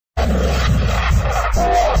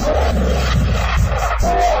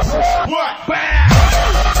Hey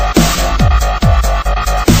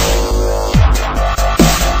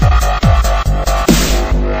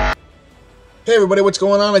everybody, what's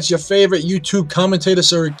going on? It's your favorite YouTube commentator,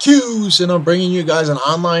 Sir Q's, and I'm bringing you guys an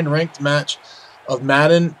online ranked match of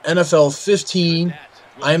Madden NFL 15.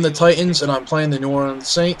 I am the Titans, and I'm playing the New Orleans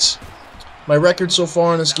Saints. My record so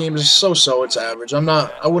far in this game is so-so. It's average.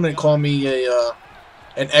 I wouldn't call me an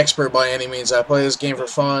expert by any means. I play this game for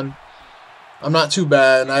fun. I'm not too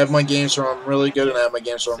bad, and I have my games where I'm really good, and I have my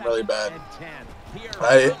games where I'm really bad.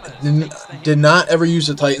 I did not ever use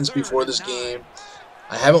the Titans before this game.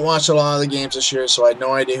 I haven't watched a lot of the games this year, so I had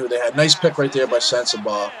no idea who they had. Nice pick right there by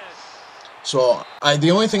Sensabaugh. So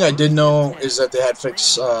the only thing I did know is that they had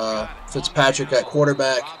Fitzpatrick at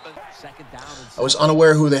quarterback. I was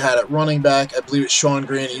unaware who they had at running back. I believe it's Sean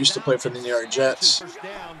Green. He used to play for the New York Jets.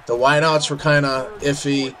 The wideouts were kind of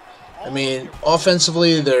iffy. I mean,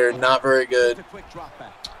 offensively, they're not very good.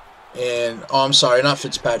 And, oh, I'm sorry, not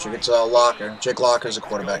Fitzpatrick. It's Locker. Jake Locker's a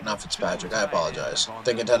quarterback, not Fitzpatrick. I apologize. I'm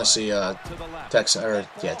thinking Tennessee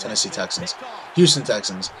Texans. Houston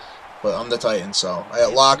Texans. But I'm the Titans, so I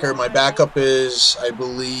got Locker. My backup is, I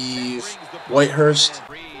believe, Whitehurst.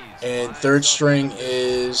 And third string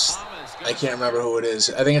is, I can't remember who it is.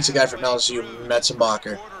 I think it's a guy from LSU,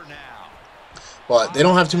 Metzenbacher. But they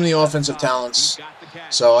don't have too many offensive talents,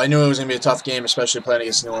 so I knew it was going to be a tough game, especially playing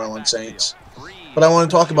against the New Orleans Saints. But I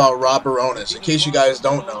want to talk about Rob Bironas. In case you guys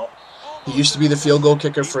don't know, he used to be the field goal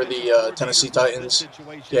kicker for the Tennessee Titans.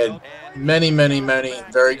 He had many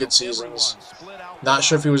very good seasons. Not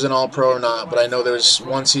sure if he was an All-Pro or not, but I know there was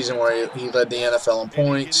one season where he led the NFL in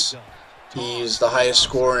points. He's the highest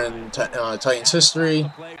scorer in Titans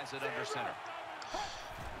history.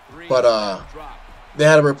 But they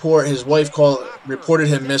had a report. His wife reported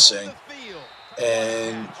him missing,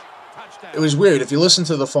 and it was weird. If you listen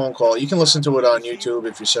to the phone call, you can listen to it on YouTube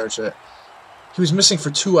if you search it. He was missing for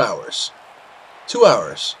 2 hours. 2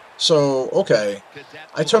 hours. So, okay.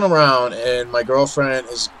 I turn around, and my girlfriend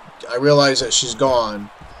I realize that she's gone.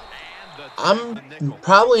 I'm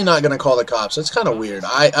probably not going to call the cops. That's kind of weird.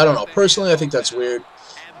 I don't know. Personally, I think that's weird.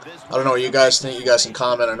 I don't know what you guys think. You guys can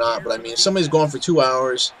comment or not. But, I mean, if somebody's gone for 2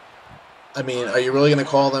 hours, I mean, are you really going to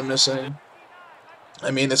call them missing?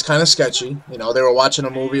 I mean, it's kind of sketchy. You know, they were watching a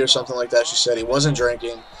movie or something like that. She said he wasn't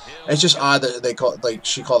drinking. It's just odd that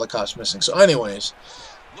she called the cops missing. So, anyways,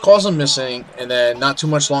 calls him missing, and then not too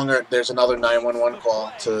much longer, there's another 911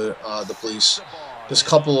 call to the police. This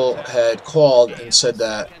couple had called and said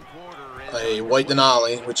that a white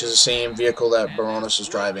Denali, which is the same vehicle that Bironas was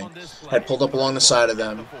driving, had pulled up along the side of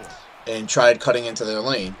them and tried cutting into their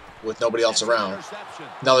lane with nobody else around.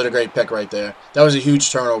 Another great pick right there. That was a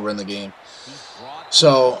huge turnover in the game.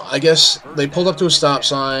 So, I guess they pulled up to a stop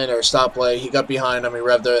sign or a stoplight. He got behind them. He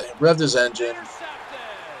revved his engine.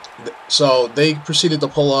 So, they proceeded to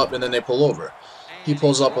pull up, and then they pull over. He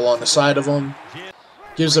pulls up along the side of them,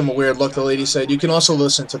 gives them a weird look. The lady said, you can also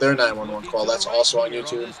listen to their 911 call. That's also on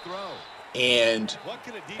YouTube. And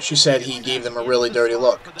she said he gave them a really dirty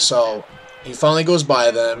look. So, he finally goes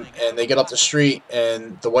by them, and they get up the street,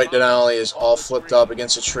 and the white Denali is all flipped up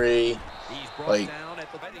against a tree. Like,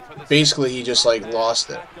 basically, he just, like, lost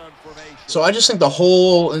it. So I just think the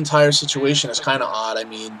whole entire situation is kind of odd. I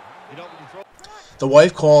mean, the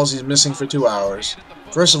wife calls, he's missing for 2 hours.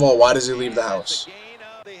 First of all, why does he leave the house?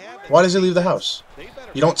 Why does he leave the house?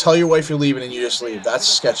 You don't tell your wife you're leaving and you just leave. That's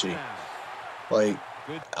sketchy. Like,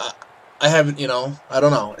 I haven't, you know, I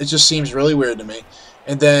don't know. It just seems really weird to me.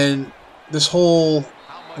 And then this whole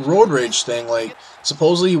road rage thing, like,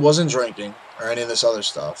 supposedly he wasn't drinking or any of this other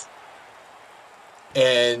stuff.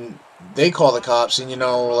 And they call the cops, and, you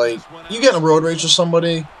know, like, you get in a road rage with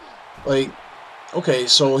somebody, like, okay,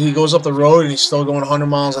 so he goes up the road, and he's still going 100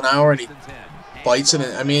 miles an hour, and he bites it,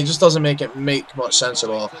 and, I mean, it just doesn't make much sense at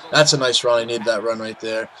all. That's a nice run. I needed that run right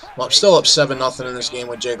there. Well, I'm still up 7-0 in this game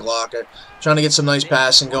with Jake Locker, trying to get some nice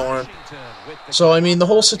passing going. So, I mean, the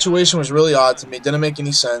whole situation was really odd to me. It didn't make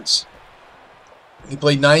any sense. He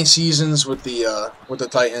played 9 seasons with the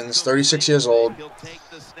Titans, 36 years old.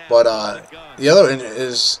 But the other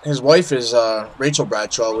is his wife is Rachel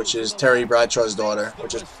Bradshaw, which is Terry Bradshaw's daughter,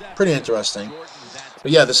 which is pretty interesting.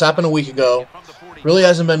 But yeah, this happened a week ago. Really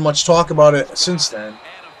hasn't been much talk about it since then.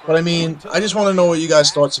 But I mean, I just want to know what you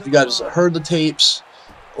guys' thoughts. If you guys heard the tapes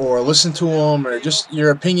or listened to them, or just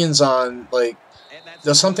your opinions on, like,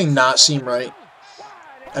 does something not seem right?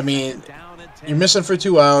 I mean, you're missing for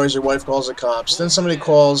 2 hours. Your wife calls the cops. Then somebody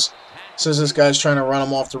calls, says this guy's trying to run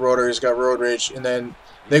him off the road, or he's got road rage, and then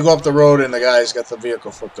They go up the road and the guy's got the vehicle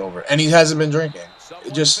flipped over. And he hasn't been drinking.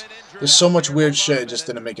 It just, there's so much weird shit, it just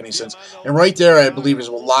didn't make any sense. And right there, I believe, is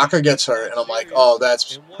when Locker gets hurt. And I'm like, oh,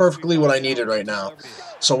 that's perfectly what I needed right now.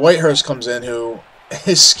 So Whitehurst comes in, who,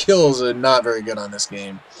 his skills are not very good on this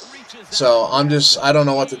game. So I'm just, I don't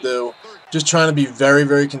know what to do. Just trying to be very,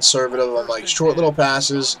 very conservative. I'm like, short little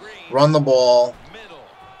passes, run the ball.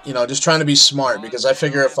 You know, just trying to be smart, because I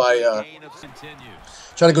figure if I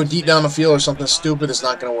try to go deep down the field or something stupid, it's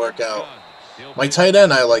not going to work out. My tight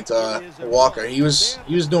end, I liked Walker. He was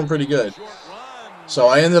doing pretty good. So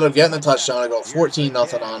I ended up getting a touchdown. I go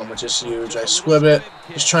 14-0 on him, which is huge. I squib it,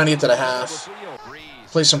 just trying to get to the half.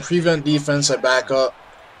 Play some prevent defense. I back up,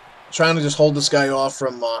 trying to just hold this guy off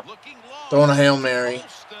from throwing a Hail Mary.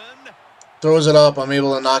 Throws it up. I'm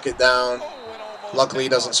able to knock it down. Luckily, he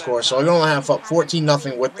doesn't score. So I go on the half up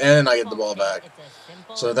 14-0 with, and I get the ball back.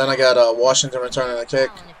 So then I got Washington returning the kick.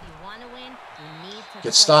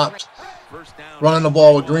 Get stopped. Running the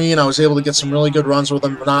ball with Green. I was able to get some really good runs with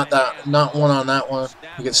him. Not one on that one.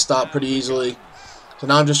 He gets stopped pretty easily. So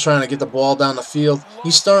now I'm just trying to get the ball down the field.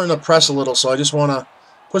 He's starting to press a little, so I just want to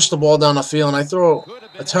push the ball down the field. And I throw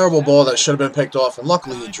a terrible ball that should have been picked off, and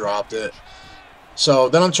luckily he dropped it. So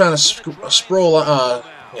then I'm trying to roll out,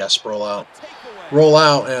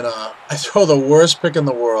 and I throw the worst pick in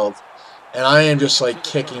the world, and I am just like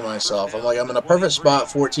kicking myself. I'm like, I'm in a perfect spot,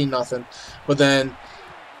 14-0, but then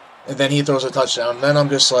he throws a touchdown. And then I'm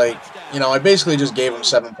just like, you know, I basically just gave him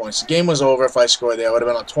 7 points. The game was over if I scored there. I would have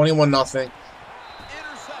been on 21-0,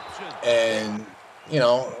 and you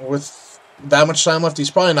know, with that much time left, he's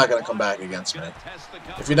probably not going to come back against me.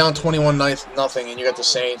 If you're down 21-0 and you got the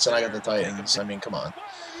Saints and I got the Titans, I mean, come on.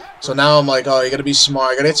 So now I'm like, oh, you got to be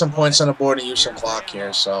smart. I got to get some points on the board and use some clock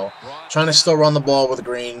here. So trying to still run the ball with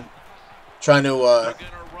Green, trying to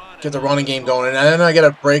get the running game going. And then I get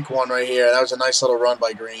a break one right here. That was a nice little run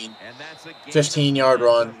by Green. 15-yard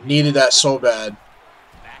run. Needed that so bad.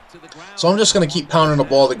 So I'm just going to keep pounding the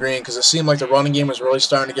ball to Green because it seemed like the running game was really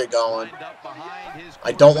starting to get going.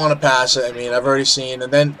 I don't want to pass it. I mean, I've already seen.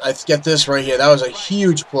 And then I get this right here. That was a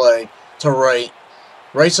huge play to Wright.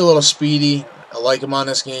 Wright's a little speedy. I like him on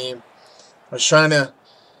this game. I was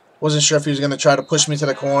wasn't sure if he was going to try to push me to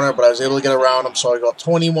the corner, but I was able to get around him. So I go up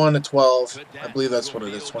 21-12. I believe that's what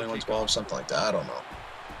it is, 21-12, something like that. I don't know.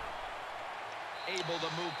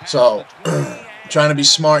 So, trying to be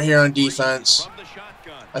smart here on defense.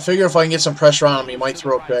 I figure if I can get some pressure on him, he might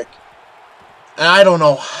throw a pick. And I don't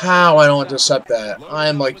know how I don't intercept that. I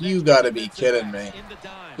am like, you got to be kidding me.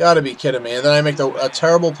 Got to be kidding me. And then I make a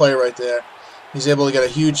terrible play right there. He's able to get a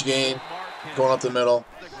huge gain going up the middle.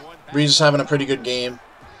 Breeze is having a pretty good game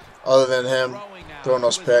other than him throwing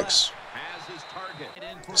those picks.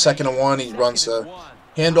 2nd and 1, he runs the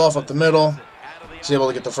handoff up the middle. He's able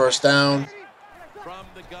to get the first down.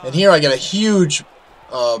 And here I get a huge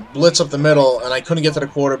blitz up the middle, and I couldn't get to the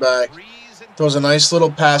quarterback. Throws a nice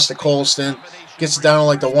little pass to Colston. Gets it down to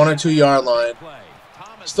like the 1 or 2 yard line.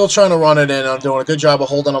 Still trying to run it in. I'm doing a good job of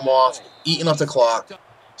holding him off, eating up the clock.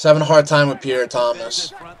 He's having a hard time with Pierre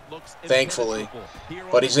Thomas, thankfully.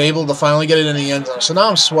 But he's able to finally get it in the end zone. So now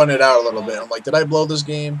I'm sweating it out a little bit. I'm like, did I blow this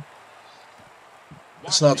game?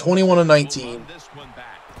 It's now 21-19.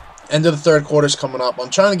 End of the third quarter's coming up. I'm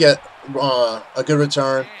trying to get a good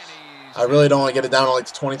return. I really don't want to get it down to like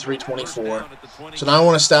the 23-24. So now I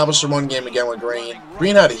want to establish the run game again with Green.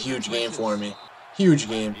 Green had a huge game for me. Huge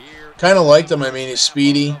game. Kind of liked him. I mean, he's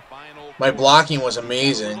speedy. My blocking was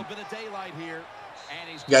amazing. You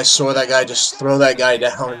guys saw that guy just throw that guy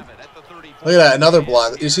down. Look at that, another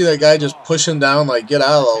block. You see that guy just push him down, like, get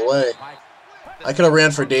out of the way. I could have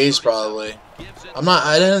ran for days probably.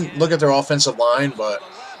 I didn't look at their offensive line, but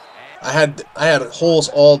I had holes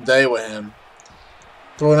all day with him.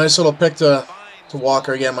 Throw a nice little pick to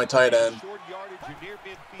Walker again, my tight end.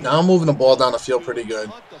 Now I'm moving the ball down the field pretty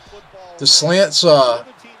good. The slants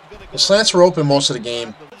were open most of the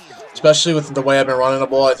game, especially with the way I've been running the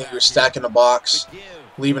ball. I think he was stacking the box,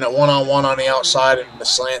 leaving it one-on-one on the outside, and the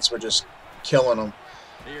slants were just killing him.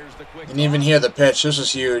 And even here, the pitch, this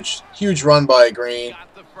was huge. Huge run by Green.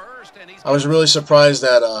 I was really surprised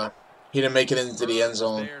that he didn't make it into the end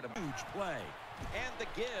zone.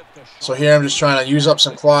 So here I'm just trying to use up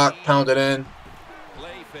some clock, pound it in,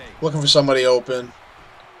 looking for somebody open.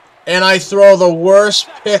 And I throw the worst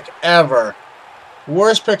pick ever.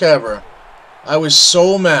 Worst pick ever. I was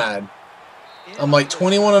so mad. I'm like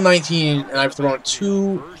 21-19, and I've thrown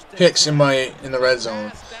 2 picks in the red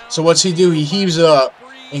zone. So what's he do? He heaves it up,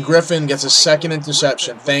 and Griffin gets a 2nd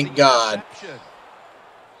interception. Thank God.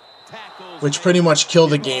 Which pretty much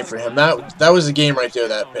killed the game for him. That was the game right there,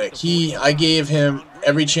 that pick. I gave him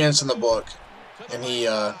every chance in the book. and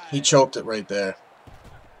he choked it right there.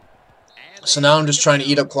 So now I'm just trying to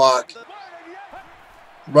eat up clock,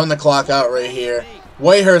 run the clock out right here.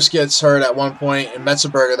 Whitehurst gets hurt at one point, and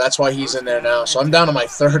Metzenberger, that's why he's in there now. So I'm down to my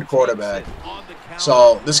third quarterback.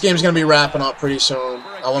 So this game's going to be wrapping up pretty soon.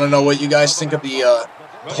 I want to know what you guys think of the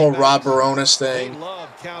whole Rob Bironas thing.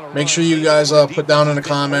 Make sure you guys put down in the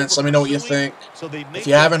comments. Let me know what you think. If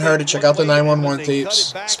you haven't heard it, check out the 911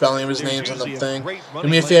 tapes. Spelling of his name's on the thing. Do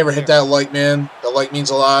me a favor, hit that like, man. The like means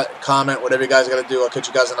a lot. Comment, whatever you guys got to do. I'll catch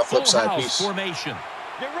you guys on the flip side. Peace. Get ready.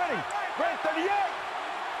 Red 38.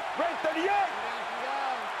 Red 38.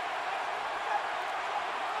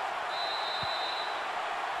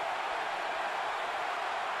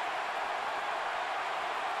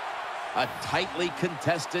 A tightly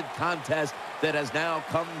contested contest that has now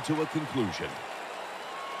come to a conclusion.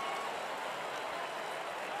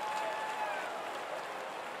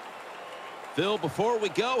 Phil, before we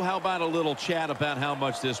go, how about a little chat about how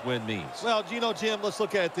much this win means? Well, you know, Jim, let's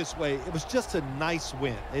look at it this way. It was just a nice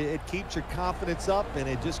win. It keeps your confidence up, and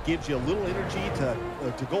it just gives you a little energy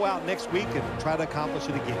to go out next week and try to accomplish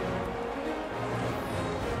it again.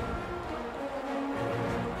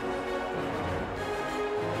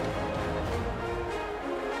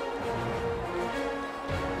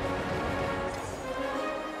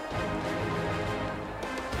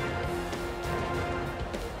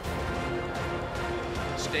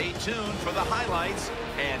 Stay tuned for the highlights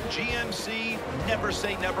and GMC Never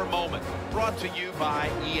Say Never moment, brought to you by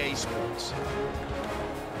EA Sports.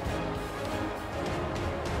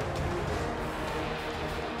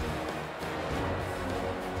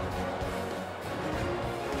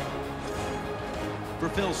 For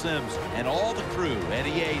Phil Simms and all the crew at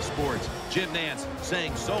EA Sports, Jim Nance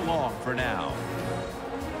saying so long for now.